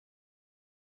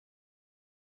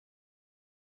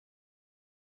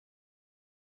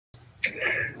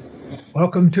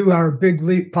Welcome to our Big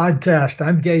Leap podcast.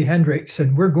 I'm Gay Hendricks,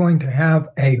 and we're going to have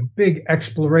a big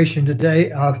exploration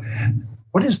today of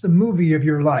what is the movie of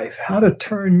your life? How to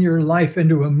turn your life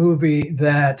into a movie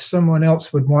that someone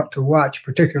else would want to watch,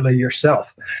 particularly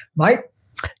yourself. Mike?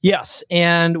 Yes,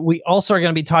 and we also are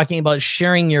going to be talking about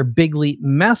sharing your Big Leap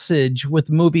message with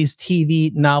movies,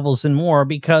 TV, novels, and more,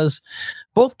 because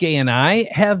both Gay and I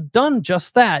have done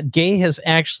just that. Gay has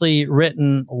actually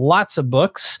written lots of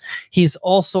books. He's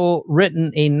also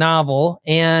written a novel,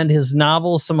 and his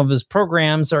novels, some of his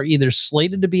programs are either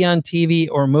slated to be on TV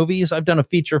or movies. I've done a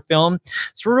feature film.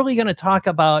 So we're really going to talk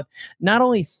about not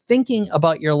only thinking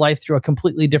about your life through a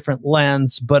completely different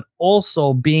lens, but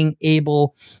also being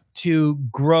able to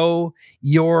grow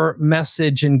your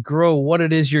message and grow what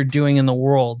it is you're doing in the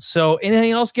world. So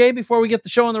anything else, Gay, before we get the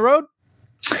show on the road?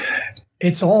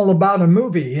 It's all about a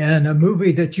movie, and a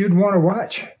movie that you'd want to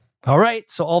watch. All right.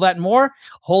 So all that and more,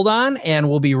 hold on, and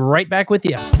we'll be right back with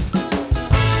you.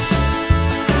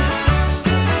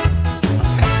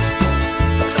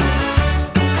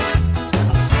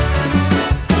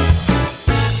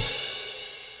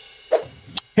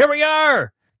 Here we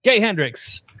are, Gay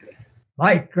Hendricks.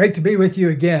 Mike, great to be with you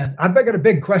again. I've got a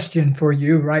big question for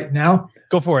you right now.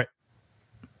 Go for it.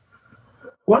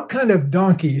 What kind of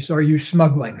donkeys are you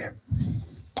smuggling?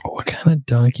 What kind of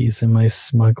donkeys am I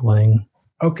smuggling?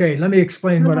 Okay, let me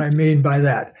explain what I mean by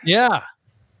that. Yeah.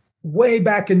 Way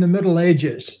back in the Middle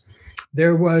Ages,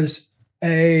 there was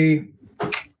a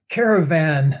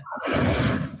caravan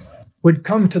would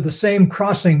come to the same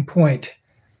crossing point,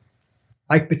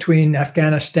 like between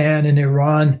Afghanistan and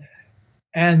Iran,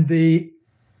 and the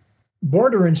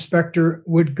border inspector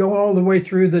would go all the way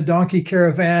through the donkey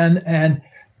caravan and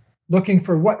looking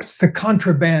for what's the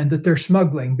contraband that they're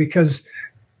smuggling, because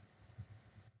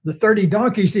the 30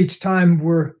 donkeys each time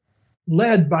were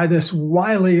led by this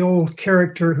wily old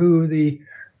character who the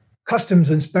customs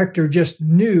inspector just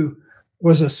knew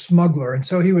was a smuggler. And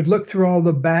so he would look through all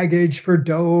the baggage for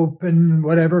dope and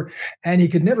whatever, and he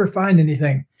could never find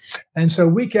anything. And so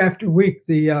week after week,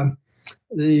 the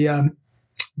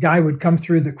guy would come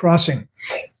through the crossing.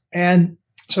 And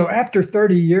so after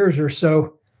 30 years or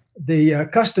so, the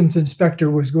customs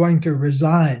inspector was going to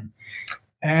resign.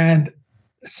 And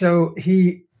so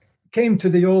he came to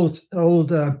the old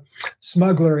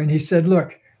smuggler and he said,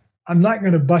 look, I'm not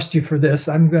going to bust you for this.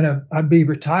 I'll be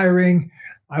retiring.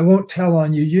 I won't tell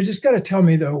on you. You just got to tell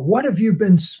me, though, what have you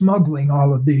been smuggling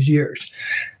all of these years?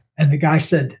 And the guy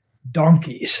said,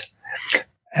 donkeys.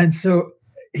 And so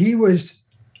he was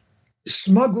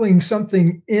smuggling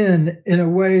something in a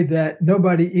way that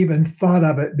nobody even thought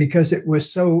of it, because it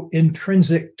was so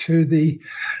intrinsic to the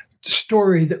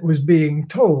story that was being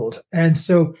told. And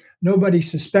so nobody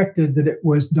suspected that it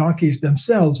was donkeys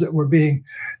themselves that were being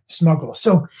smuggled.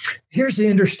 So here's the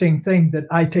interesting thing that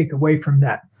I take away from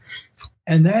that.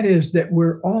 And that is that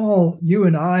we're all, you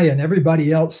and I and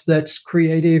everybody else that's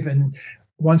creative and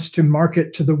wants to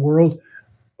market to the world,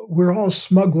 we're all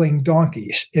smuggling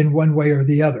donkeys in one way or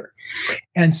the other.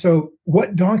 And so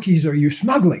what donkeys are you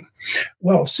smuggling?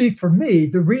 Well, see, for me,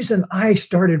 the reason I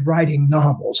started writing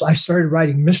novels, I started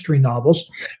writing mystery novels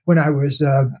when I was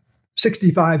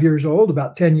 65 years old,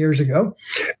 about 10 years ago.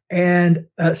 And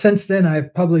since then,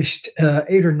 I've published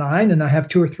 8 or 9, and I have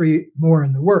 2 or 3 more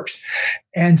in the works.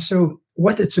 And so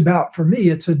what it's about for me,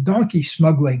 it's a donkey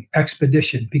smuggling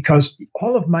expedition, because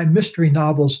all of my mystery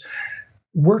novels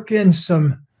work in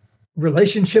some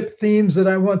relationship themes that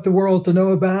I want the world to know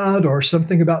about, or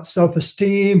something about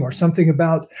self-esteem, or something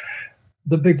about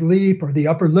the big leap or the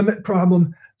upper limit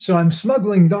problem. So I'm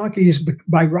smuggling donkeys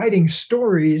by writing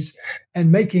stories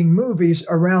and making movies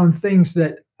around things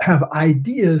that have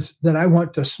ideas that I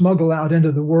want to smuggle out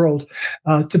into the world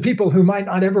to people who might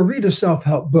not ever read a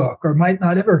self-help book, or might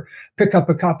not ever pick up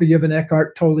a copy of an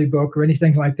Eckhart Tolle book or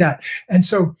anything like that. And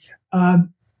so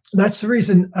that's the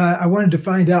reason I wanted to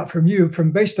find out from you,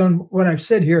 based on what I've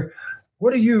said here,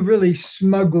 what are you really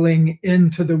smuggling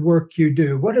into the work you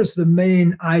do? What is the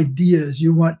main ideas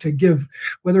you want to give,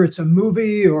 whether it's a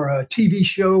movie or a TV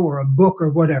show or a book or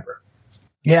whatever?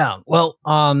 Yeah. Well,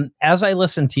 as I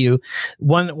listen to you,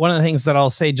 one of the things that I'll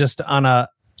say just on a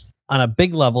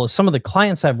big level is some of the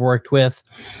clients I've worked with.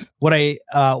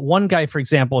 One guy, for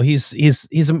example, he's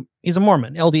a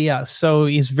Mormon, LDS, so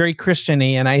he's very Christian-y.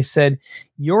 And I said,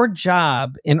 your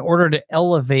job, in order to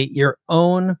elevate your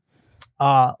own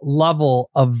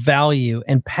level of value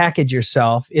and package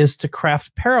yourself, is to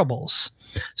craft parables.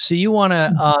 So you want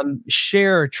to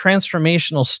share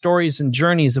transformational stories and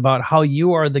journeys about how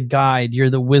you are the guide, you're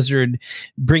the wizard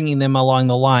bringing them along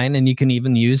the line. And you can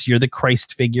even use, you're the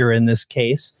Christ figure in this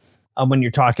case, when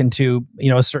you're talking to,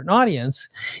 a certain audience,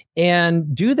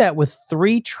 and do that with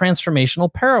 3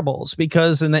 transformational parables,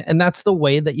 because, and that's the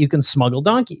way that you can smuggle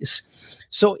donkeys.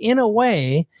 So in a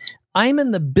way, I'm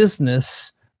in the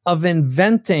business of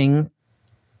inventing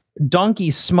donkey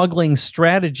smuggling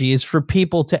strategies for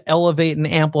people to elevate and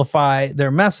amplify their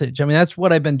message. I mean, that's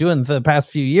what I've been doing for the past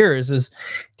few years, is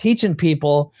teaching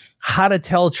people how to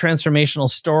tell transformational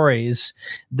stories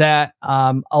that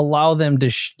allow them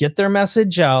to get their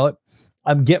message out,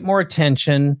 get more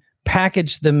attention,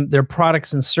 package their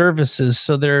products and services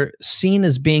so they're seen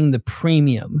as being the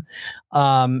premium.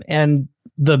 And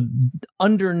the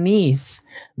underneath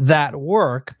that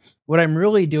work, what I'm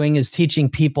really doing is teaching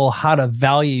people how to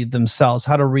value themselves,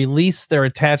 how to release their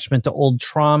attachment to old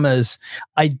traumas,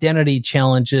 identity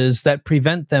challenges that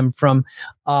prevent them from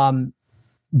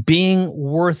being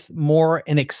worth more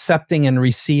and accepting and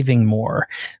receiving more.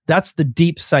 That's the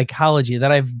deep psychology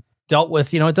that I've dealt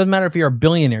with. It doesn't matter if you're a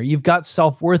billionaire, you've got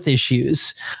self-worth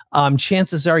issues.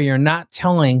 Chances are you're not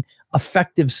telling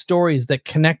effective stories that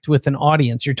connect with an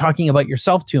audience. You're talking about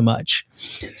yourself too much.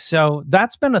 So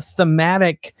that's been a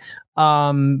thematic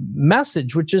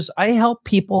message, which is I help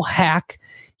people hack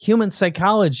human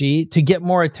psychology to get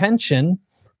more attention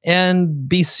and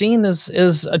be seen as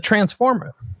a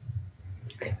transformer.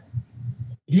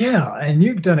 Yeah, and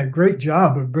you've done a great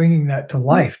job of bringing that to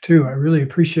life too. I really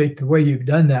appreciate the way you've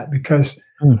done that, because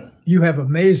you have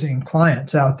amazing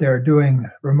clients out there doing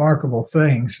remarkable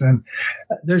things. And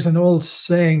there's an old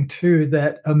saying too,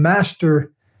 that a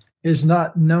master is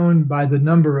not known by the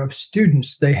number of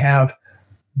students they have,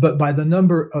 but by the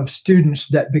number of students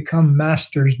that become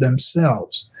masters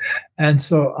themselves. And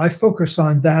so I focus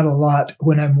on that a lot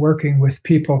when I'm working with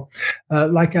people.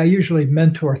 Like I usually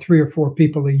mentor 3 or 4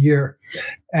 people a year,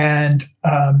 and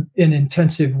in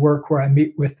intensive work where I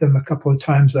meet with them a couple of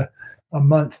times a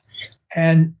month.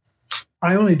 And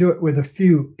I only do it with a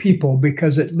few people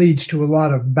because it leads to a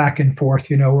lot of back and forth.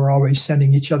 We're always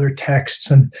sending each other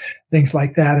texts and things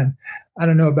like that. And I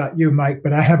don't know about you, Mike,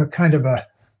 but I have a kind of a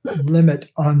limit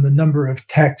on the number of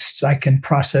texts I can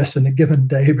process in a given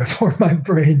day before my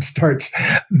brain starts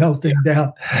melting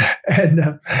down.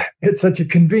 And it's such a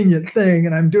convenient thing,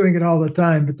 and I'm doing it all the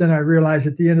time. But then I realize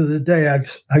at the end of the day,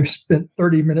 I've spent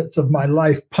 30 minutes of my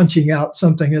life punching out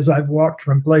something as I've walked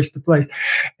from place to place.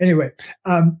 Anyway,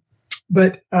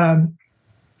 but to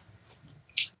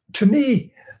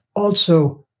me,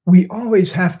 also, we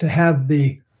always have to have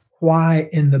the why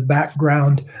in the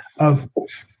background of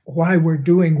why we're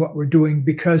doing what we're doing,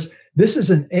 because this is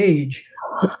an age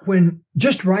when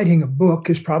just writing a book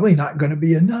is probably not going to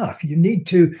be enough. You need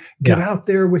to get out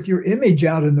there with your image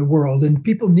out in the world, and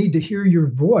people need to hear your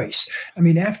voice. I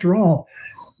mean, after all,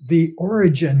 the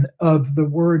origin of the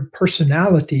word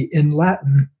personality in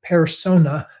Latin,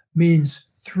 persona, means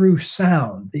through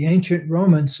sound. The ancient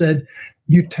Romans said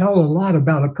you tell a lot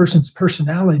about a person's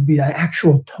personality by the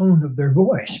actual tone of their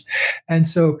voice. And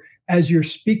so as you're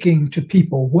speaking to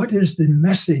people, what is the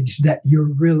message that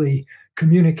you're really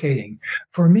communicating?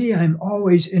 For me, I'm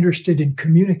always interested in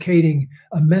communicating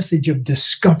a message of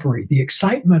discovery, the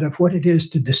excitement of what it is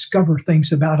to discover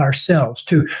things about ourselves,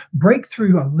 to break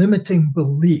through a limiting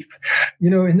belief.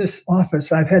 In this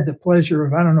office, I've had the pleasure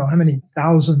of, I don't know how many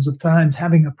thousands of times,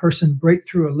 having a person break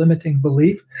through a limiting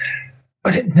belief.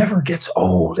 But it never gets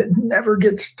old. It never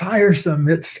gets tiresome.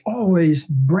 It's always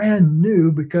brand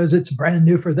new because it's brand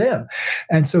new for them.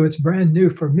 And so it's brand new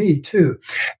for me too.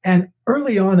 And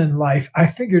early on in life, I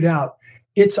figured out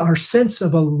it's our sense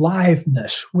of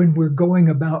aliveness when we're going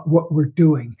about what we're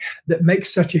doing that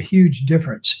makes such a huge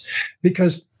difference.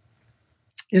 Because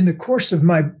in the course of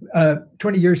my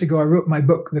 20 years ago, I wrote my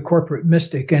book, The Corporate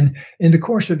Mystic. And in the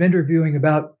course of interviewing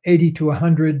about 80 to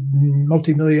 100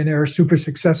 multimillionaire, super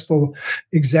successful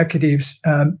executives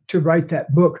to write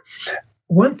that book,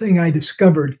 one thing I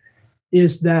discovered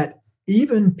is that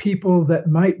even people that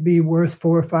might be worth $400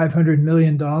 or $500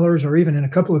 million, or even in a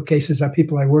couple of cases,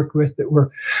 people I worked with that were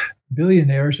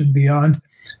billionaires and beyond,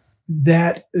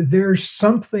 that there's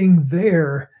something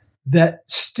there that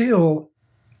still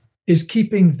is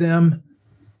keeping them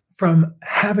from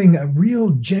having a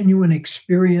real genuine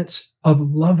experience of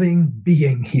loving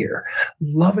being here,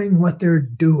 loving what they're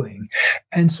doing.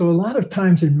 And so a lot of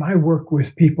times in my work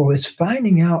with people, it's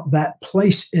finding out that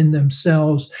place in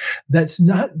themselves that's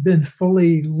not been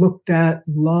fully looked at,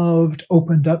 loved,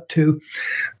 opened up to.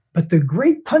 But the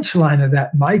great punchline of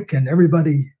that, Mike, and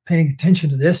everybody paying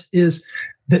attention to this, is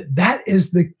that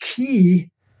is the key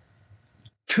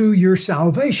to your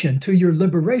salvation, to your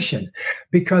liberation.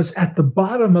 Because at the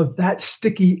bottom of that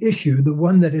sticky issue, the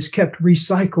one that is kept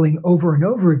recycling over and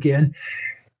over again,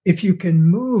 if you can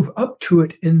move up to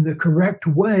it in the correct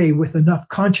way with enough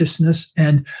consciousness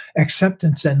and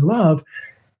acceptance and love,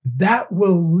 that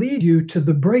will lead you to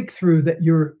the breakthrough that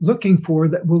you're looking for,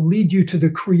 that will lead you to the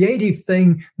creative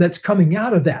thing that's coming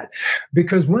out of that.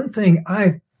 Because one thing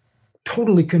I'm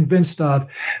totally convinced of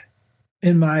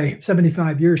in my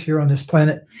 75 years here on this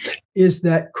planet is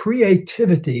that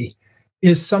creativity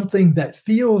is something that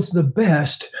feels the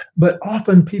best, but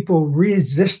often people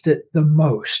resist it the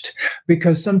most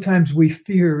because sometimes we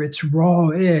fear its raw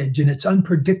edge and its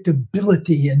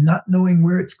unpredictability and not knowing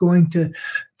where it's going to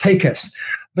take us.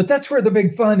 But that's where the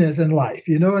big fun is in life,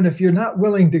 and if you're not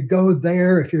willing to go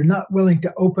there, if you're not willing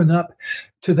to open up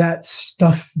to that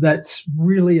stuff that's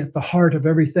really at the heart of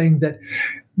everything that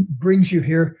brings you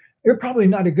here, you're probably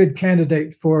not a good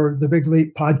candidate for the Big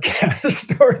Leap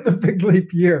podcast or the Big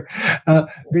Leap year,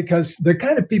 because the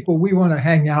kind of people we want to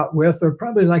hang out with are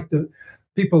probably like the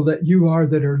people that you are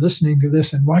that are listening to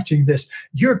this and watching this.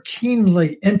 You're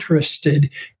keenly interested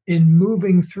in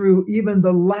moving through even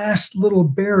the last little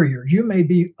barrier. You may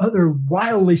be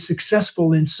wildly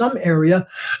successful in some area,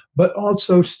 but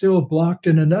also still blocked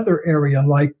in another area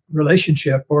like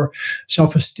relationship or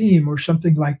self-esteem or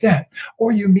something like that.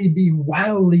 Or you may be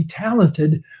wildly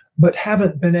talented, but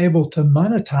haven't been able to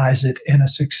monetize it in a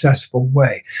successful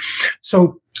way.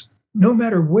 So no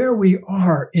matter where we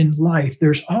are in life,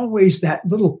 there's always that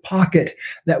little pocket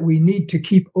that we need to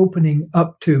keep opening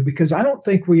up to, because I don't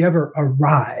think we ever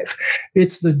arrive.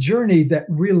 It's the journey that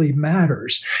really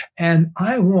matters. And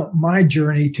I want my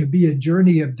journey to be a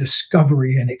journey of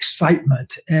discovery and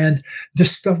excitement and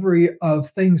discovery of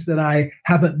things that I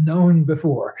haven't known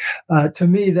before. To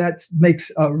me, that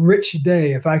makes a rich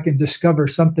day if I can discover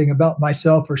something about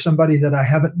myself or somebody that I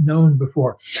haven't known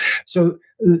before. So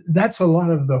that's a lot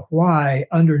of the why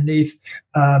underneath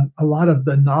a lot of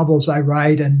the novels I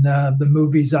write and the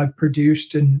movies I've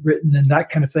produced and written and that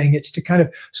kind of thing. It's to kind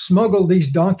of smuggle these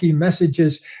donkey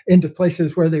messages into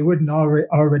places where they wouldn't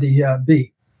already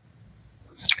be.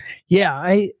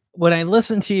 Yeah, when I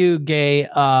listen to you, Gay,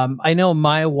 I know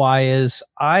my why is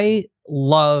I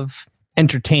love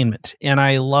entertainment and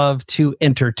I love to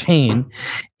entertain.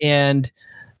 And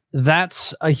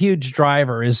that's a huge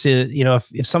driver is,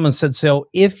 if someone said, so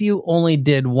if you only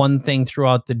did one thing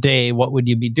throughout the day, what would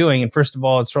you be doing? And first of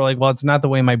all, it's sort of like, well, it's not the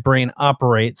way my brain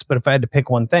operates, but if I had to pick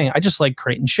one thing, I just like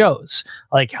creating shows.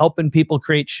 I like helping people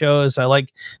create shows. I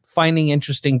like finding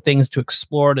interesting things to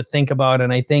explore, to think about.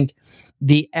 And I think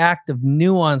the act of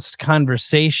nuanced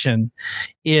conversation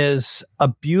is a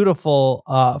beautiful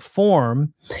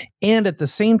form. And at the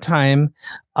same time,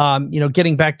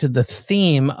 getting back to the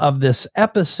theme of this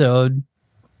episode,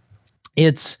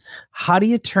 it's how do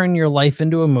you turn your life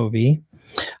into a movie?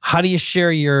 How do you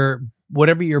share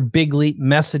whatever your big leap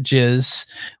message is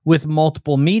with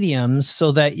multiple mediums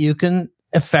so that you can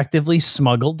effectively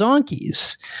smuggle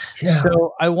donkeys? Yeah.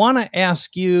 So I want to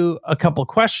ask you a couple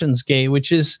questions, Gay,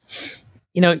 which is,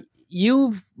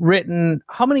 you've written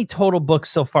how many total books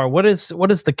so far? What is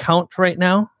the count right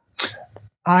now?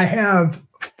 I have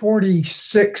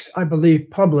 46, I believe,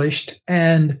 published,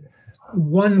 and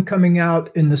one coming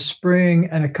out in the spring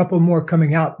and a couple more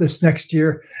coming out this next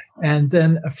year, and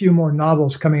then a few more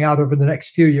novels coming out over the next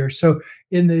few years. So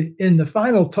in the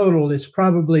final total, it's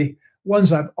probably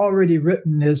ones I've already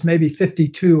written is maybe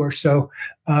 52 or so,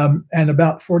 and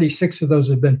about 46 of those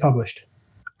have been published.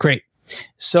 Great.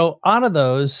 So out of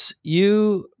those,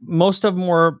 most of them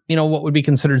were, what would be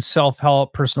considered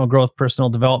self-help, personal growth, personal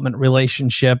development,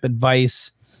 relationship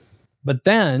advice. But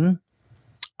then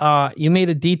you made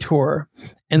a detour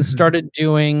and started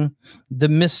doing the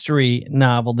mystery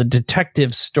novel, the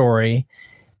detective story.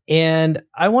 And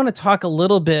I want to talk a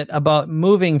little bit about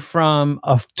moving from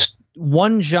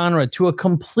one genre to a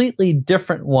completely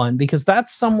different one, because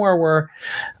that's somewhere where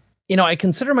I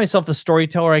consider myself a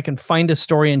storyteller. I can find a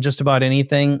story in just about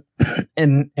anything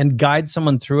and guide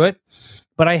someone through it.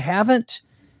 But I haven't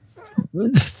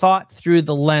thought through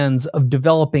the lens of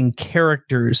developing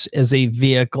characters as a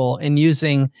vehicle and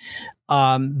using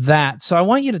that. So I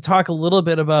want you to talk a little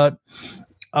bit about,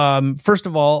 first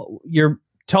of all,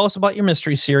 tell us about your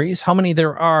mystery series, how many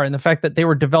there are, and the fact that they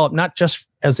were developed not just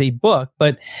as a book,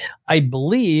 but I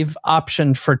believe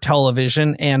optioned for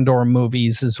television and or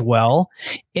movies as well.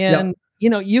 And,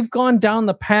 you've gone down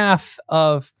the path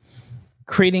of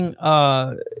creating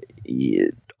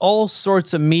all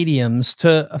sorts of mediums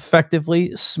to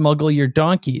effectively smuggle your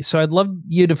donkey. So I'd love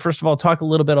you to, first of all, talk a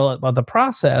little bit about the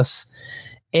process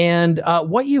and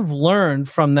what you've learned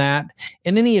from that,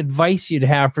 and any advice you'd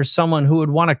have for someone who would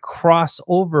want to cross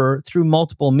over through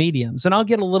multiple mediums. And I'll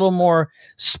get a little more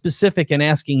specific in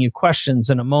asking you questions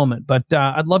in a moment, but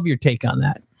I'd love your take on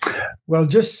that. Well,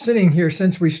 just sitting here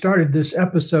since we started this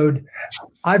episode,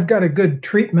 I've got a good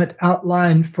treatment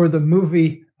outline for the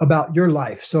movie about your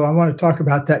life. So I want to talk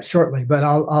about that shortly, but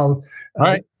I'll all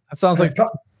right. That sounds like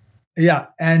talk. Yeah.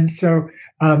 And so,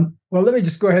 well, let me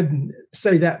just go ahead and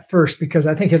say that first, because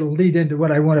I think it'll lead into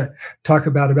what I want to talk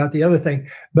about the other thing.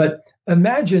 But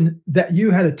imagine that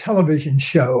you had a television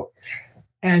show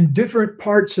and different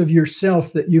parts of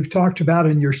yourself that you've talked about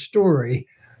in your story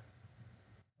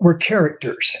were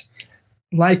characters.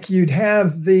 Like you'd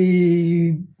have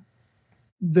the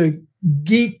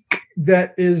geek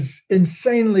that is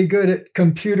insanely good at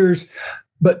computers,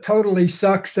 but totally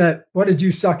sucks at, what did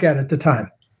you suck at the time?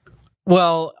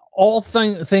 Well, all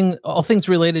things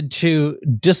related to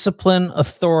discipline,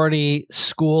 authority,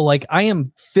 school. Like I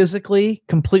am physically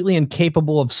completely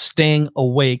incapable of staying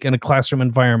awake in a classroom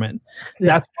environment.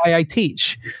 Yeah. That's why I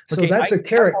teach. So that's a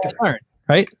character,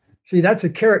 right? See, that's a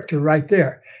character right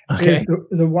there. Okay. Is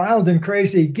the wild and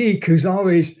crazy geek who's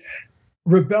always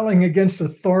rebelling against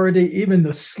authority, even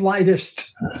the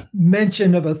slightest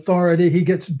mention of authority, he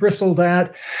gets bristled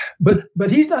at. But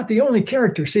he's not the only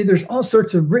character. See, there's all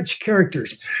sorts of rich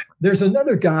characters. There's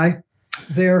another guy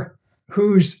there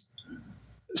who's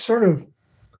sort of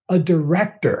a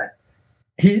director.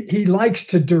 He likes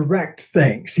to direct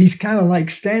things. He's kind of like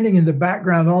standing in the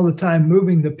background all the time,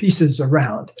 moving the pieces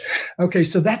around. Okay,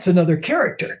 so that's another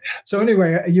character. So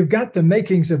anyway, you've got the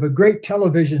makings of a great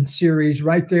television series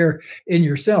right there in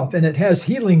yourself. And it has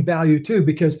healing value too,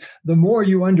 because the more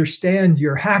you understand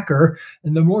your hacker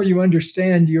and the more you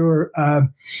understand your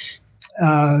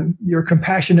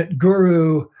compassionate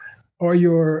guru or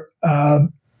your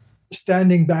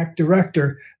standing back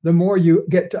director, the more you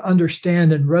get to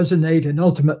understand and resonate and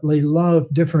ultimately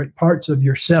love different parts of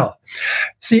yourself.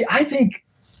 See, I think,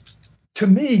 to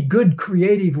me, good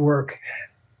creative work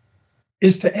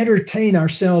is to entertain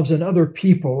ourselves and other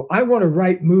people. I want to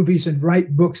write movies and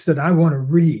write books that I want to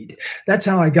read. That's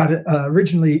how I got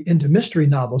originally into mystery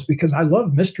novels, because I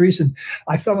love mysteries, and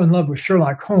I fell in love with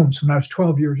Sherlock Holmes when I was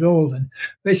 12 years old, and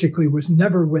basically was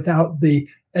never without the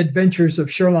adventures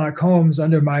of Sherlock Holmes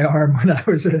under my arm when I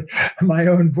was my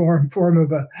own form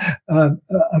of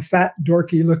a fat,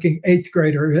 dorky-looking eighth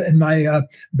grader in my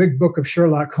big book of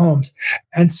Sherlock Holmes.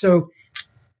 And so,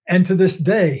 and to this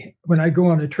day, when I go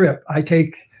on a trip, I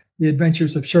take the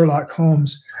adventures of Sherlock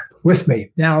Holmes with me,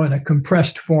 now in a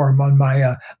compressed form on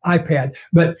my iPad.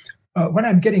 But what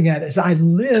I'm getting at is I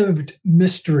lived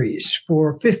mysteries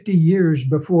for 50 years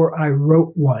before I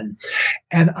wrote one.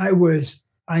 And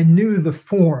I knew the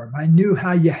form. I knew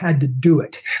how you had to do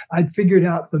it. I'd figured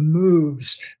out the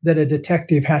moves that a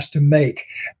detective has to make.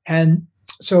 And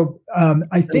so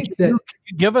I think that...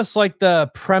 Give us like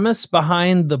the premise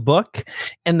behind the book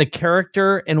and the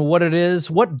character and what it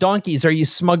is. What donkeys are you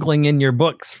smuggling in your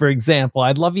books, for example?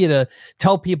 I'd love you to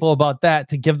tell people about that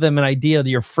to give them an idea of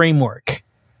your framework.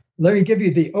 Let me give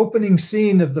you the opening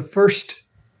scene of the first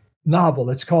novel.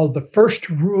 It's called The First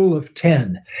Rule of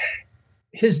 10.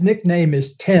 His nickname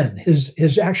is Ten.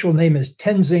 His actual name is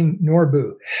Tenzing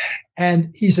Norbu. And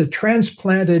he's a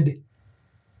transplanted.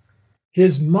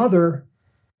 His mother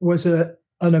was an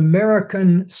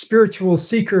American spiritual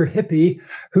seeker hippie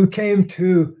who came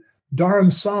to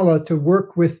Dharamsala to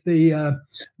work with the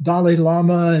Dalai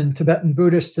Lama and Tibetan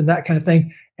Buddhists and that kind of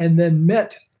thing, and then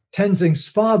met Tenzing's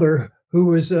father, who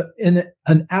was an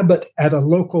abbot at a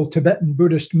local Tibetan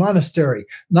Buddhist monastery,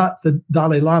 not the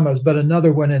Dalai Lamas, but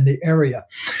another one in the area.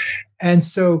 And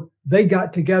so they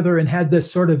got together and had this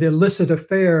sort of illicit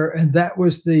affair, and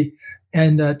Tenzing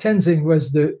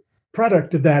was the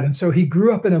product of that. And so he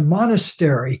grew up in a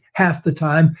monastery half the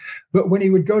time, but when he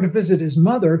would go to visit his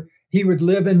mother, he would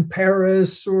live in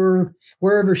Paris or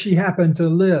wherever she happened to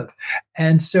live.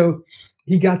 And so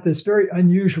he got this very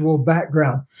unusual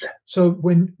background. So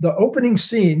when the opening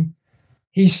scene,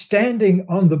 he's standing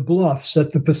on the bluffs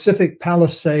at the Pacific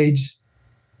Palisades,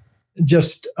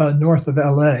 just north of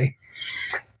LA,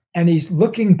 and he's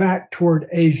looking back toward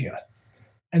Asia.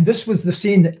 And this was the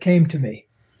scene that came to me.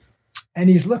 And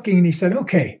he's looking and he said,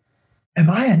 okay, am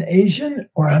I an Asian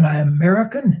or am I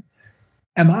American?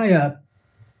 Am I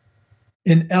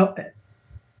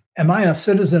a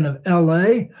citizen of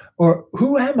LA, or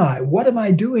who am I? What am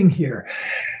I doing here?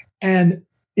 And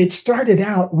it started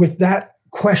out with that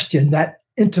question, that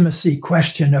intimacy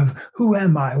question of who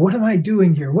am I? What am I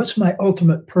doing here? What's my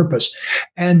ultimate purpose?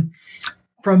 And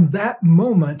from that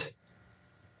moment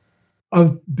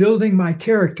of building my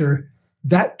character,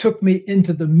 that took me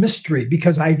into the mystery,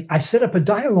 because I set up a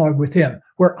dialogue with him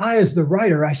where I, as the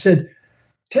writer, I said,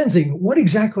 Tenzing, what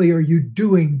exactly are you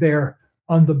doing there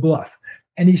on the bluff?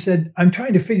 And he said, I'm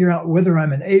trying to figure out whether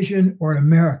I'm an Asian or an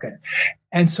American.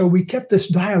 And so we kept this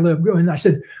dialogue going. I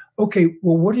said, okay,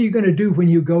 well, what are you going to do when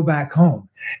you go back home?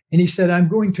 And he said, I'm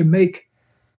going to make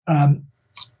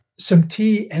some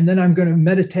tea, and then I'm going to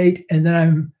meditate, and then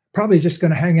I'm probably just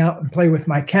going to hang out and play with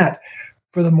my cat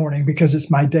for the morning because it's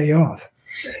my day off.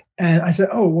 And I said,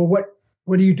 oh, well,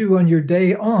 what do you do on your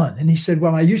day on? And he said,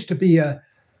 well, I used to be a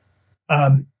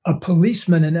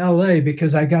policeman in LA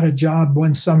because I got a job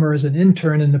one summer as an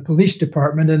intern in the police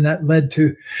department, and that led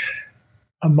to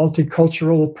a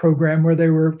multicultural program where they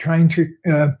were trying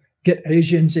to get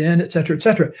Asians in, et cetera, et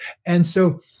cetera. And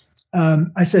so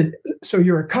I said, so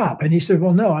you're a cop? And he said,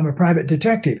 well, no, I'm a private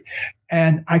detective.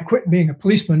 And I quit being a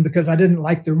policeman because I didn't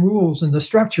like the rules and the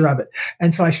structure of it.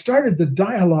 And so I started the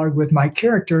dialogue with my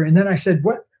character. And then I said,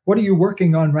 what are you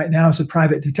working on right now as a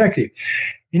private detective?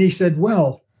 And he said,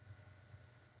 well,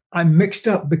 I'm mixed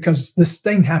up because this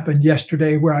thing happened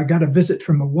yesterday where I got a visit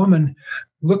from a woman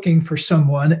looking for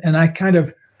someone, and I kind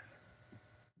of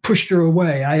pushed her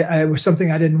away. It was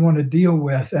something I didn't want to deal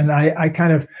with. And I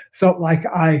kind of felt like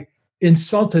I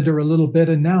insulted her a little bit.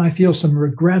 And now I feel some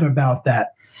regret about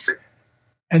that.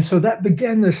 And so that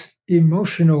began this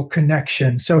emotional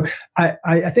connection. So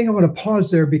I think I want to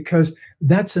pause there because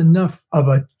that's enough of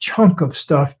a chunk of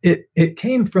stuff. It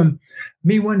came from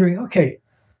me wondering, okay,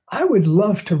 I would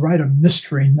love to write a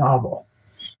mystery novel.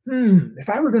 If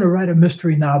I were going to write a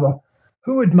mystery novel,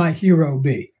 who would my hero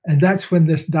be? And that's when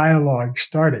this dialogue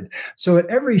started. So at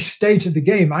every stage of the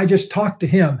game, I just talk to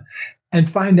him and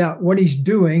find out what he's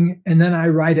doing, and then I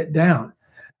write it down.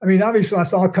 I mean, obviously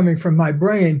that's all coming from my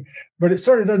brain, but it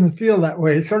sort of doesn't feel that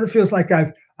way. It sort of feels like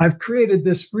I've created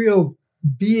this real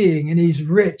being, and he's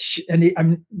rich, and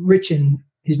I'm rich in,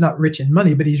 he's not rich in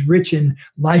money, but he's rich in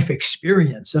life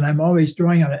experience, and I'm always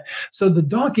drawing on it. So the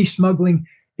donkey smuggling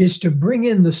is to bring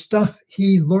in the stuff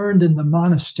he learned in the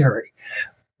monastery,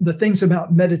 the things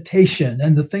about meditation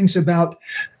and the things about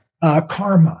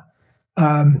karma.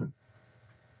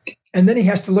 And then he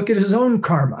has to look at his own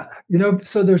karma,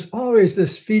 so there's always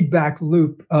this feedback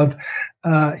loop of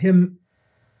him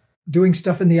doing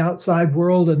stuff in the outside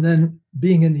world and then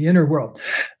being in the inner world.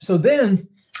 So then,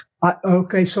 I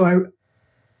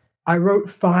wrote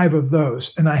 5 of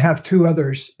those, and I have 2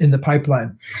 others in the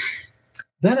pipeline.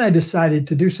 Then I decided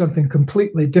to do something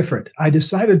completely different. I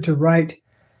decided to write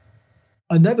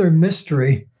another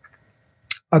mystery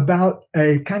about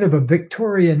a kind of a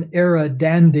Victorian era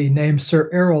dandy named Sir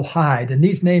Errol Hyde. And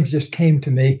these names just came to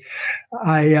me.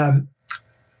 I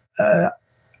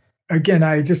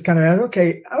just kind of,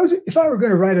 if I were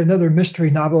going to write another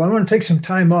mystery novel, I want to take some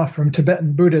time off from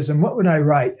Tibetan Buddhism. What would I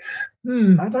write?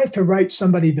 I'd like to write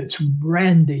somebody that's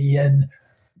randy and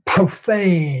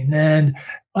profane and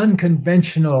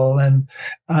unconventional and,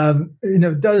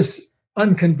 does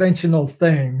unconventional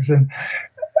things. And,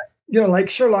 like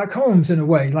Sherlock Holmes in a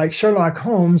way. Like Sherlock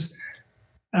Holmes,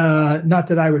 not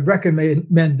that I would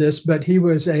recommend this, but he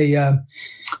was a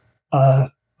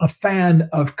fan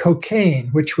of cocaine,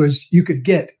 which was you could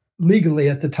get legally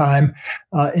at the time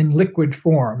in liquid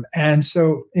form. And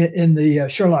so in the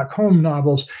Sherlock Holmes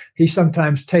novels, he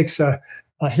sometimes takes a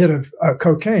hit of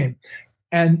cocaine.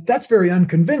 And that's very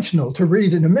unconventional to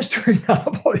read in a mystery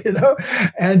novel,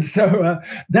 And so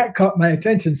that caught my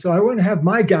attention. So I want to have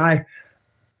my guy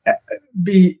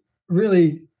be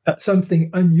really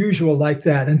something unusual like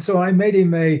that. And so I made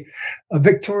him a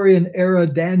Victorian era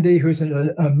dandy who's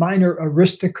a minor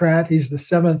aristocrat. He's the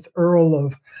 7th Earl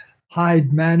of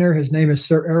Hyde Manor. His name is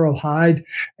Sir Errol Hyde.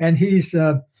 And he's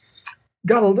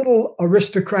got a little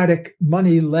aristocratic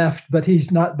money left, but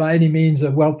he's not by any means a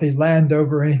wealthy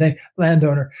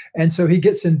landowner. And so he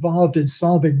gets involved in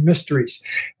solving mysteries.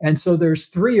 And so there's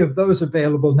 3 of those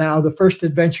available now. The first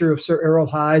adventure of Sir Errol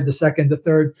Hyde, the second, the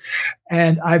third.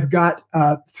 And I've got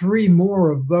 3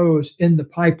 more of those in the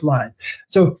pipeline.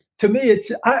 So to me,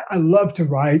 I love to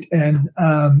write, and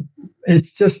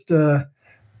it's just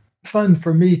fun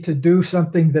for me to do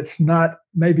something that's not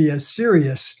maybe as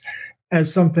serious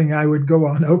as something I would go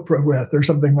on Oprah with or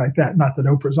something like that. Not that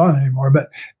Oprah's on anymore, but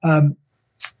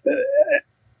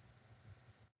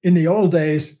in the old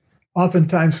days,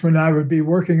 oftentimes when I would be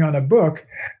working on a book,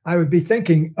 I would be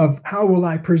thinking of how will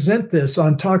I present this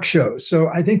on talk shows. So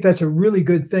I think that's a really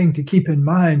good thing to keep in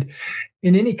mind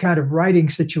in any kind of writing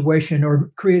situation or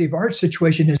creative art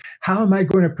situation is how am I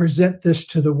going to present this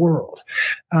to the world?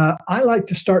 I like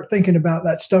to start thinking about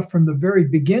that stuff from the very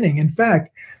beginning. In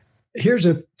fact, here's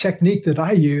a technique that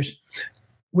I use.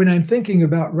 When I'm thinking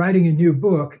about writing a new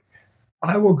book,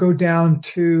 I will go down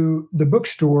to the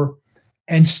bookstore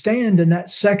and stand in that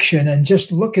section and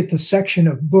just look at the section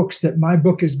of books that my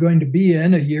book is going to be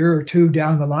in a year or 2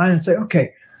 down the line and say,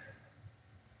 okay,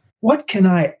 what can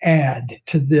I add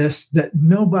to this that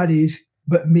nobody's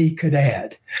but me could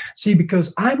add? See,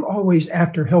 because I'm always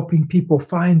after helping people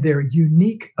find their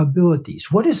unique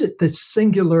abilities. What is it that's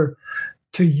singular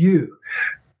to you?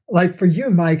 Like for you,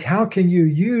 Mike, how can you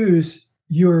use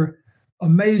your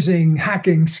amazing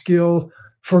hacking skill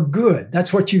for good?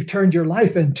 That's what you've turned your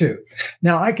life into.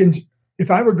 Now,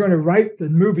 if I were going to write the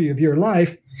movie of your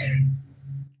life,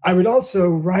 I would also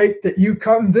write that you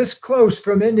come this close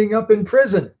from ending up in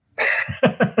prison.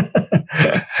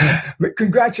 But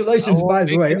congratulations, by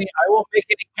the way. I won't make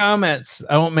any comments.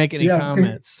 I won't make any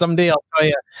comments. Someday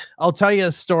I'll tell you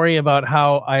a story about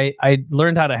how I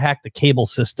learned how to hack the cable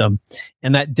system,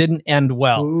 and that didn't end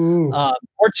well.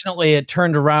 Fortunately, it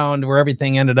turned around where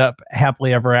everything ended up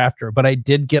happily ever after. But I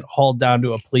did get hauled down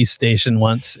to a police station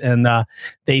once, and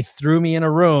they threw me in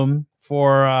a room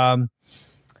for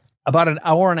about an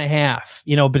hour and a half,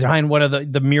 behind one of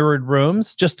the mirrored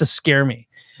rooms, just to scare me.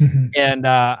 Mm-hmm. And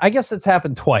I guess it's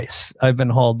happened twice. I've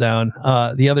been hauled down.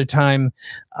 The other time,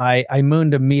 I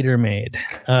mooned a meter maid.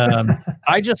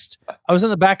 I was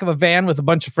in the back of a van with a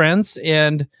bunch of friends,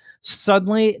 and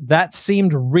suddenly that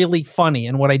seemed really funny.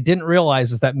 And what I didn't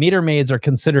realize is that meter maids are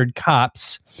considered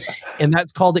cops, and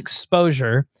that's called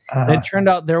exposure. And it turned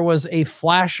out there was a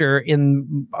flasher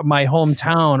in my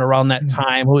hometown around that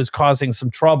time who was causing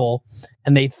some trouble,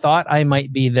 and they thought I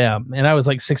might be them. And I was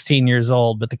like 16 years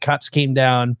old, but the cops came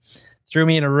down, threw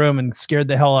me in a room, and scared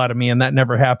the hell out of me, and that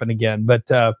never happened again. But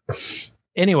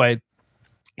anyway,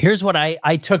 here's what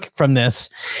I took from this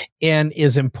and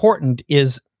is important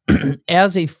is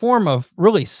as a form of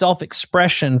really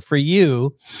self-expression for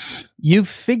you, you've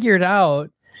figured out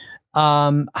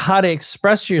how to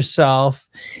express yourself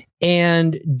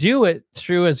and do it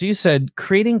through, as you said,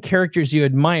 creating characters you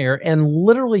admire and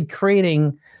literally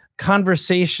creating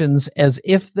conversations as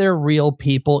if they're real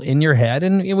people in your head.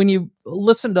 And when you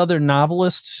listen to other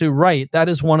novelists who write, that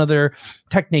is one of their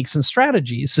techniques and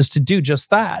strategies, is to do just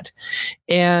that.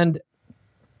 And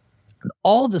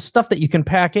all the stuff that you can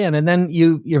pack in, and then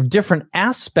you have different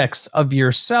aspects of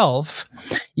yourself.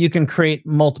 You can create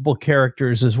multiple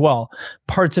characters as well.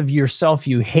 Parts of yourself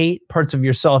you hate, parts of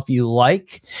yourself you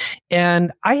like.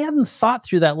 And I hadn't thought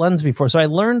through that lens before. So I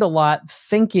learned a lot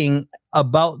thinking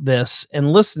about this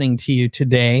and listening to you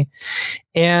today.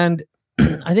 And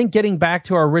I think getting back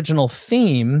to our original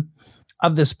theme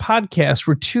of this podcast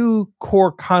were two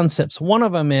core concepts. One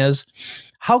of them is,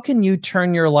 how can you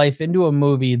turn your life into a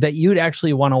movie that you'd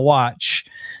actually want to watch,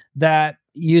 that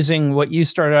using what you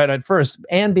started out at first,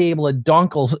 and be able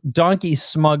to donkey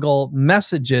smuggle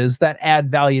messages that add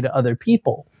value to other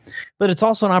people? But it's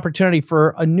also an opportunity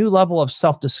for a new level of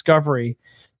self-discovery,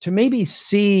 to maybe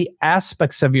see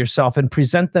aspects of yourself and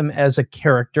present them as a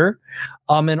character,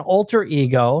 an alter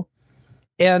ego.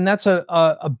 And that's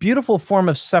a beautiful form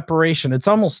of separation. It's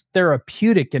almost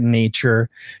therapeutic in nature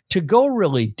to go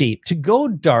really deep, to go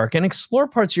dark and explore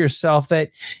parts of yourself that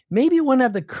maybe you wouldn't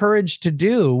have the courage to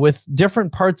do with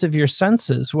different parts of your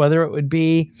senses, whether it would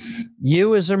be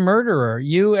you as a murderer,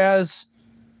 you as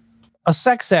a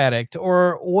sex addict,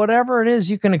 or whatever it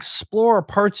is. You can explore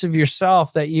parts of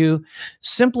yourself that you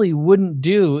simply wouldn't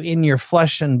do in your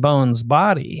flesh and bones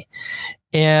body.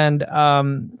 And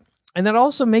that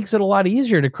also makes it a lot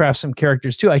easier to craft some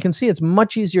characters too. I can see it's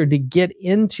much easier to get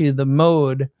into the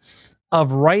mode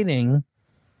of writing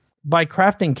by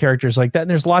crafting characters like that. And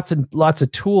there's lots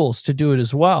of tools to do it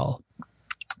as well.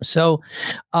 So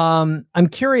I'm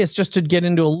curious, just to get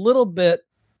into a little bit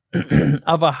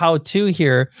of a how-to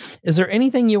here. Is there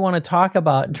anything you want to talk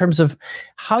about in terms of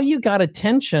how you got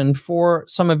attention for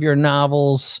some of your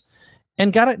novels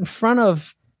and got it in front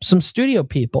of some studio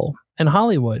people in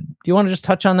Hollywood? Do you want to just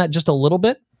touch on that just a little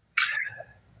bit?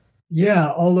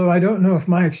 Yeah, although I don't know if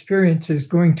my experience is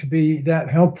going to be that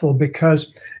helpful,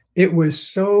 because it was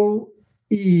so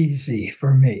easy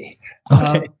for me.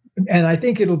 Okay. And I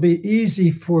think it'll be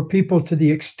easy for people to the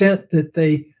extent that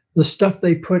the stuff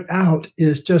they put out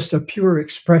is just a pure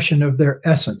expression of their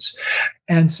essence.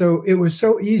 And so it was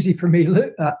so easy for me.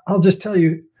 I'll just tell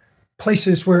you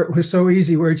places where it was so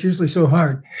easy, where it's usually so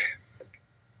hard.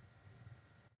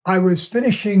 I was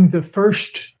finishing the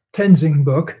first Tenzing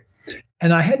book,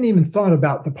 and I hadn't even thought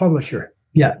about the publisher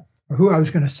yet, or who I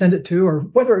was going to send it to, or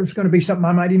whether it was going to be something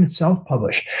I might even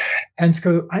self-publish. And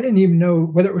so I didn't even know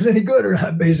whether it was any good or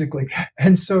not, basically.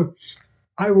 And so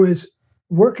I was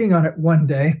working on it one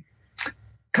day,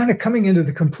 kind of coming into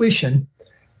the completion,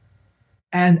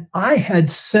 and I had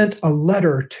sent a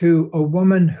letter to a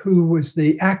woman who was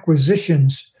the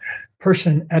acquisitions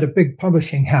person at a big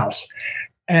publishing house,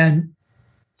 and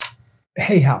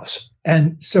Hay House.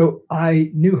 And so I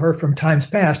knew her from times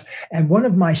past. And one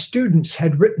of my students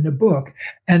had written a book,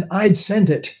 and I'd sent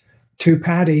it to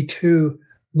Patty to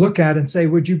look at and say,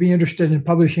 would you be interested in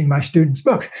publishing my student's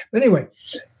books? But anyway,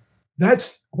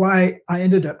 that's why I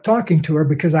ended up talking to her,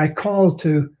 because I called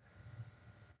to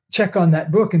check on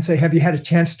that book and say, have you had a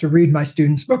chance to read my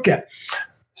student's book yet?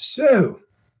 So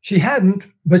she hadn't,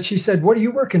 but she said, what are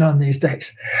you working on these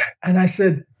days? And I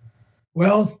said,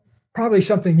 well, probably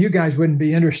something you guys wouldn't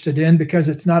be interested in because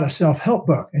it's not a self-help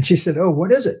book. And she said, oh,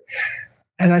 what is it?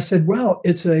 And I said, well,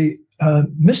 it's a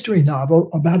mystery novel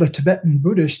about a Tibetan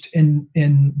Buddhist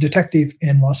in detective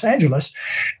in Los Angeles.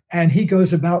 And he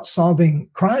goes about solving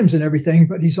crimes and everything,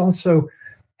 but he's also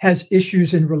has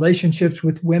issues in relationships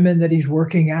with women that he's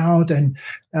working out. And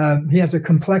he has a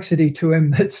complexity to him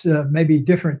that's maybe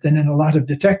different than in a lot of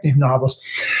detective novels.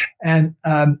 And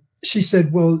she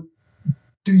said, well,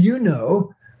 do you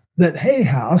know that Hay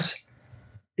House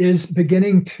is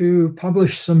beginning to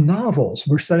publish some novels?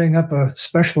 We're setting up a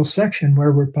special section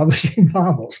where we're publishing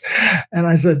novels. And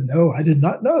I said, no, I did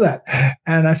not know that.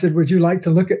 And I said, would you like to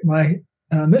look at my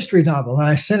mystery novel? And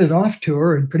I sent it off to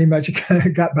her and pretty much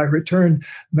got by return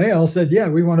mail, said, yeah,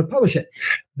 we want to publish it.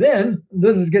 Then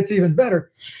gets even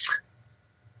better.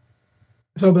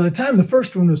 So by the time the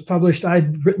first one was published,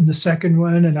 I'd written the second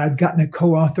one, and I'd gotten a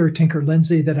co-author, Tinker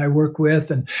Lindsay, that I work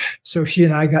with. And so she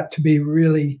and I got to be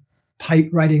really tight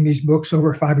writing these books,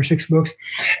 over 5 or 6 books.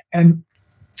 And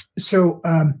so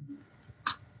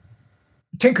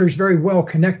Tinker's very well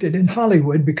connected in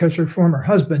Hollywood because her former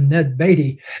husband, Ned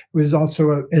Beatty, was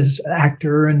also an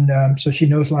actor. And so she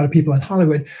knows a lot of people in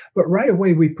Hollywood. But right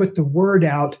away, we put the word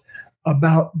out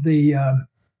about the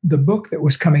book that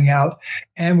was coming out,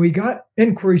 and we got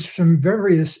inquiries from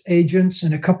various agents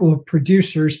and a couple of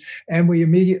producers, and we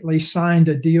immediately signed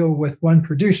a deal with one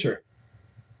producer.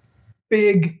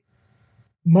 Big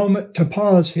moment to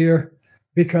pause here,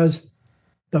 because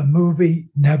the movie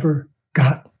never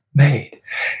got made.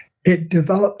 It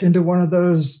developed into one of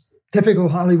those typical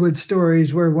Hollywood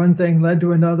stories where one thing led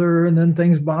to another, and then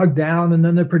things bogged down, and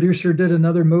then the producer did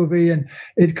another movie, and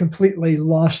it completely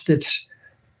lost its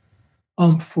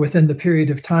oomph within the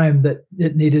period of time that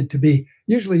it needed to be.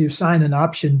 Usually you sign an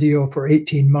option deal for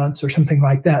 18 months or something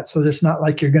like that. So it's not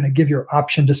like you're going to give your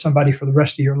option to somebody for the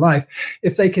rest of your life.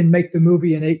 If they can make the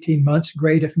movie in 18 months,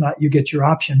 great. If not, you get your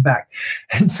option back.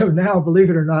 And so now, believe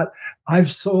it or not, I've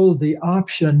sold the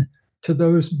option to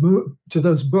those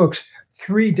books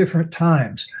 3 different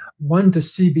times. One to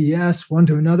CBS, one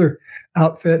to another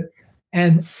outfit,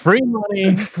 and free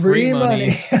money. Free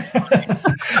money.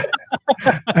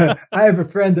 I have a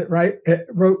friend that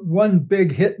wrote one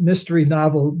big hit mystery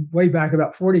novel way back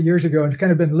about 40 years ago, and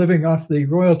kind of been living off the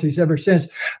royalties ever since.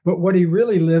 But what he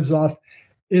really lives off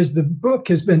is the book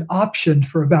has been optioned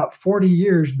for about 40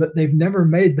 years, but they've never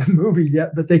made the movie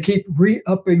yet. But they keep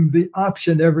re-upping the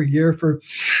option every year for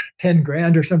 10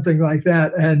 grand or something like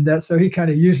that. And so he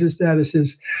kind of uses that as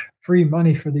his free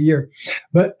money for the year.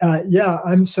 But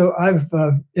I've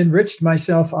enriched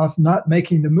myself off not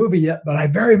making the movie yet, but I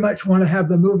very much want to have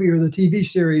the movie or the TV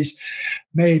series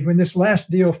made. When this last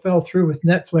deal fell through with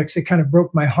Netflix, it kind of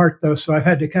broke my heart, though. So I've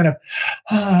had to kind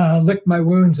of lick my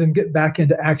wounds and get back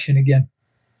into action again.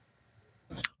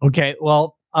 Okay,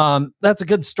 well, that's a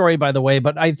good story, by the way.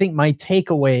 But I think my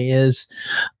takeaway is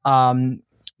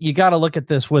you got to look at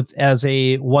this as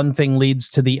a one thing leads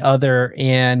to the other,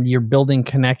 and you're building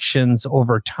connections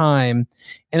over time.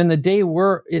 And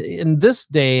in this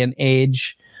day and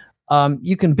age,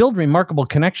 you can build remarkable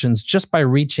connections just by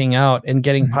reaching out and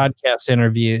getting podcast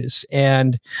interviews.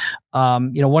 And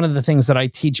one of the things that I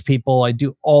teach people, I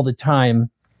do all the time,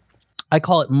 I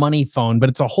call it money phone, but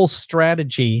it's a whole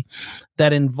strategy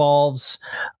that involves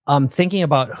thinking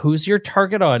about who's your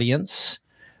target audience,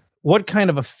 what kind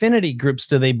of affinity groups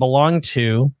do they belong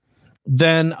to.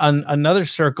 Then another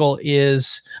circle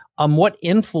is what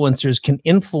influencers can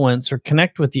influence or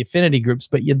connect with the affinity groups,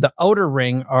 but the outer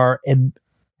ring are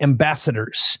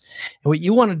ambassadors. And what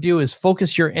you want to do is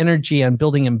focus your energy on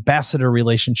building ambassador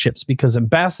relationships, because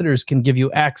ambassadors can give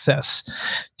you access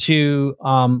to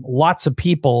lots of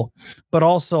people, but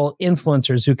also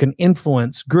influencers who can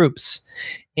influence groups.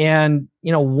 And,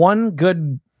 one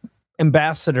good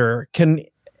ambassador can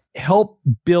help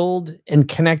build and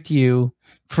connect you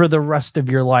for the rest of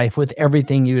your life with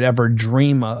everything you'd ever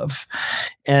dream of.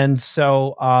 And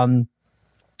so,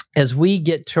 as we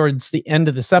get towards the end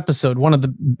of this episode, one of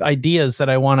the ideas that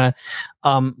I want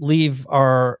to leave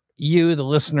the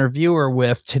listener viewer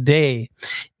with today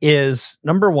is,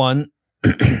 number one,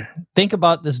 think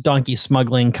about this donkey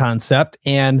smuggling concept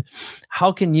and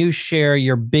how can you share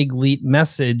your big leap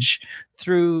message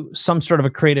through some sort of a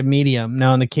creative medium.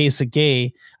 Now, in the case of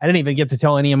Gay, I didn't even get to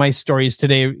tell any of my stories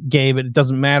today, Gay, but it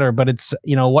doesn't matter. But it's,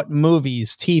 what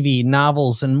movies, TV,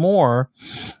 novels, and more.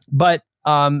 But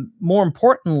more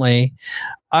importantly,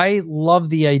 I love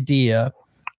the idea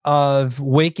of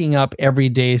waking up every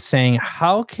day saying,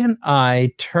 how can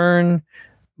I turn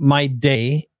my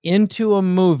day into a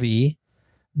movie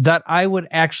that I would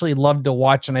actually love to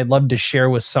watch and I'd love to share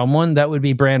with someone that would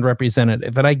be brand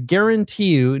representative. And I guarantee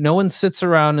you, no one sits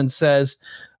around and says,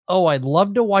 oh, I'd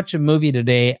love to watch a movie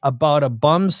today about a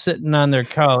bum sitting on their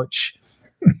couch,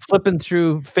 flipping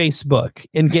through Facebook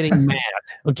and getting mad.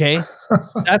 Okay.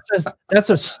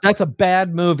 That's a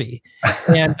bad movie.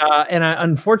 And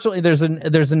unfortunately there's a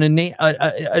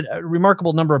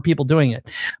remarkable number of people doing it,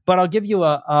 but I'll give you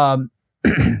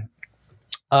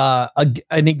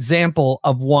an example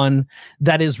of one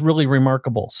that is really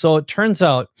remarkable. So it turns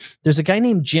out there's a guy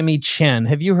named Jimmy Chen.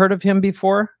 Have you heard of him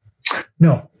before?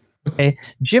 No. Okay.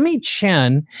 Jimmy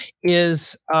Chen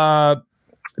is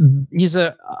he's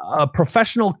a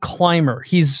professional climber.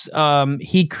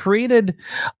 He created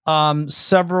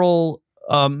several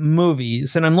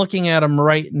movies, and I'm looking at him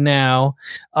right now.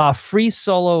 Free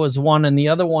Solo is one, and the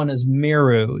other one is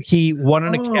Meru. He won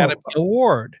an Academy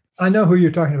Award. I know who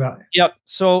you're talking about. Yep.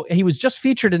 So he was just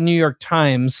featured in New York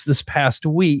Times this past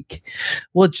week.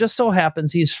 Well, it just so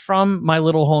happens he's from my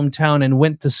little hometown and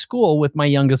went to school with my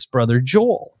youngest brother,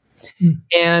 Joel.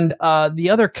 And the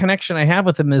other connection I have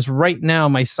with him is right now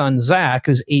my son, Zach,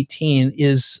 who's 18,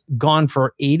 is gone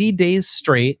for 80 days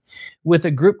straight with a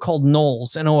group called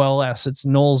Knowles, N-O-L-S. It's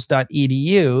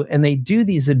knowles.edu. And they do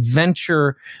these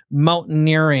adventure,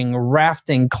 mountaineering,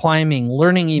 rafting, climbing,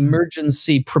 learning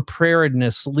emergency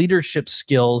preparedness, leadership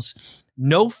skills,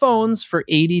 no phones for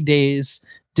 80 days,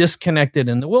 disconnected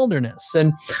in the wilderness.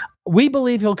 And we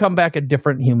believe he'll come back a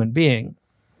different human being.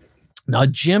 Now,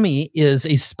 Jimmy is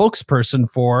a spokesperson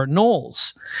for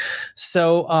Knowles.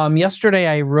 So yesterday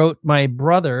I wrote my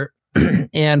brother,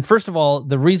 and first of all,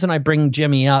 the reason I bring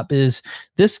Jimmy up is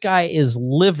this guy is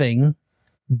living,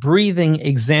 breathing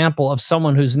example of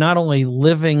someone who's not only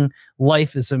living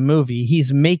life as a movie,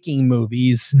 he's making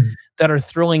movies that are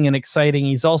thrilling and exciting.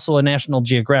 He's also a National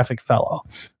Geographic fellow.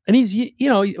 And he's,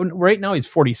 right now he's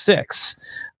 46.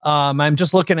 I'm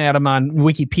just looking at him on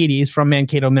Wikipedia. He's from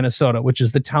Mankato, Minnesota, which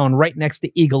is the town right next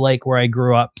to Eagle Lake where I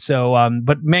grew up. So,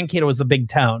 but Mankato is the big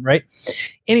town, right?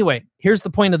 Anyway, here's the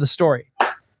point of the story.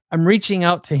 I'm reaching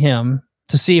out to him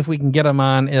to see if we can get him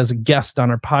on as a guest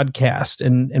on our podcast.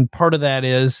 And part of that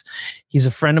is he's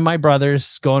a friend of my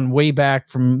brother's, going way back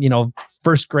from,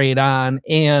 first grade on,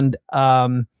 and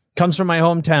comes from my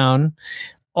hometown.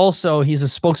 Also, he's a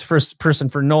spokesperson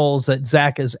for Knowles that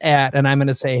Zach is at, and I'm going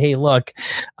to say, hey, look,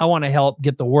 I want to help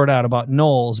get the word out about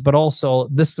Knowles, but also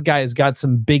this guy has got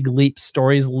some big leap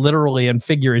stories, literally and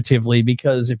figuratively,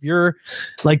 because if you're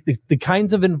like the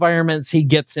kinds of environments he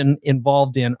gets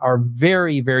involved in are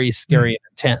very, very scary and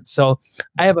intense. So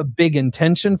I have a big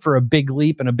intention for a big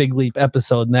leap and a big leap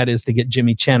episode, and that is to get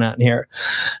Jimmy Chen on here.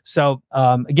 So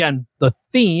again, the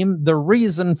theme, the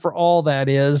reason for all that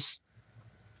is,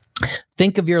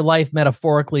 think of your life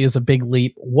metaphorically as a big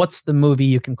leap. What's the movie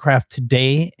you can craft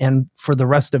today and for the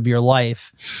rest of your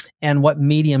life? And what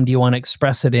medium do you want to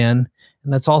express it in?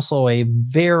 And that's also a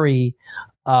very,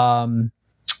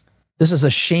 this is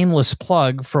a shameless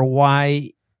plug for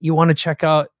why you want to check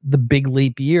out the Big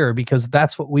Leap Year, because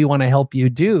that's what we want to help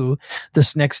you do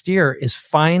this next year, is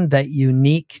find that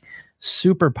unique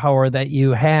superpower that you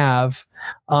have,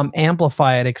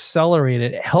 amplify it, accelerate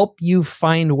it, help you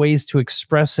find ways to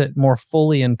express it more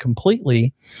fully and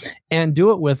completely, and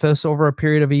do it with us over a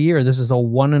period of a year. This is a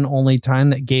one and only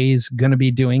time that Gay's going to be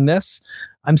doing this.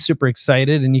 I'm super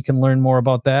excited, and you can learn more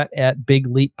about that at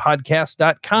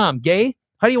bigleappodcast.com. Gay,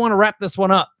 how do you want to wrap this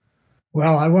one up?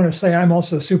 Well, I want to say I'm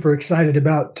also super excited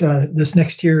about this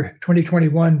next year,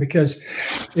 2021, because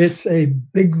it's a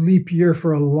big leap year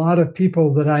for a lot of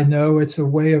people that I know. It's a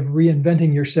way of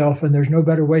reinventing yourself, and there's no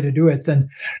better way to do it than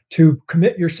to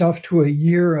commit yourself to a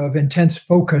year of intense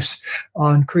focus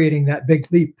on creating that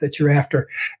big leap that you're after.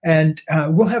 And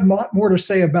we'll have a lot more to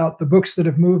say about the books that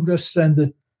have moved us and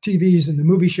the TVs and the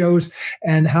movie shows,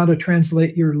 and how to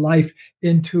translate your life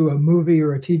into a movie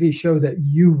or a TV show that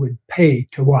you would pay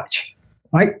to watch.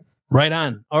 Mike? Right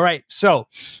on. All right. So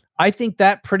I think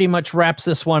that pretty much wraps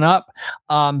this one up.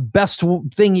 Best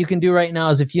thing you can do right now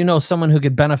is if you know someone who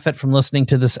could benefit from listening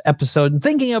to this episode and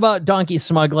thinking about donkey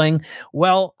smuggling,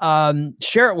 well,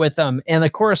 share it with them. And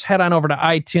of course, head on over to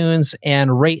iTunes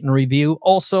and rate and review.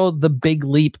 Also, the Big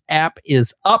Leap app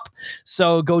is up.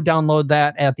 So go download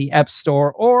that at the App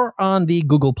Store or on the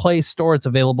Google Play Store. It's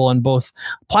available on both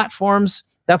platforms.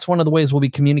 That's one of the ways we'll be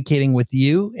communicating with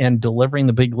you and delivering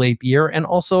the Big Leap Year. And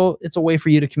also, it's a way for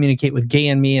you to communicate with Gay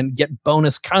and me and get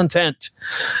bonus content.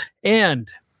 And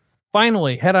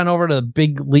finally, head on over to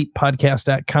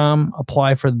bigleappodcast.com,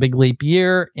 apply for the Big Leap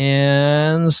Year,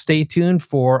 and stay tuned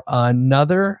for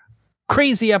another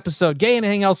crazy episode. Gay,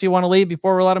 anything else you want to leave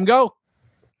before we let them go?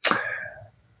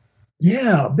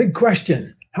 Yeah, big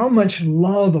question. How much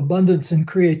love, abundance, and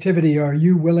creativity are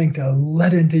you willing to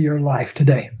let into your life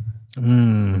today?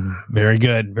 Very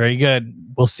good. Very good.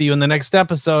 We'll see you in the next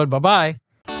episode. Bye-bye.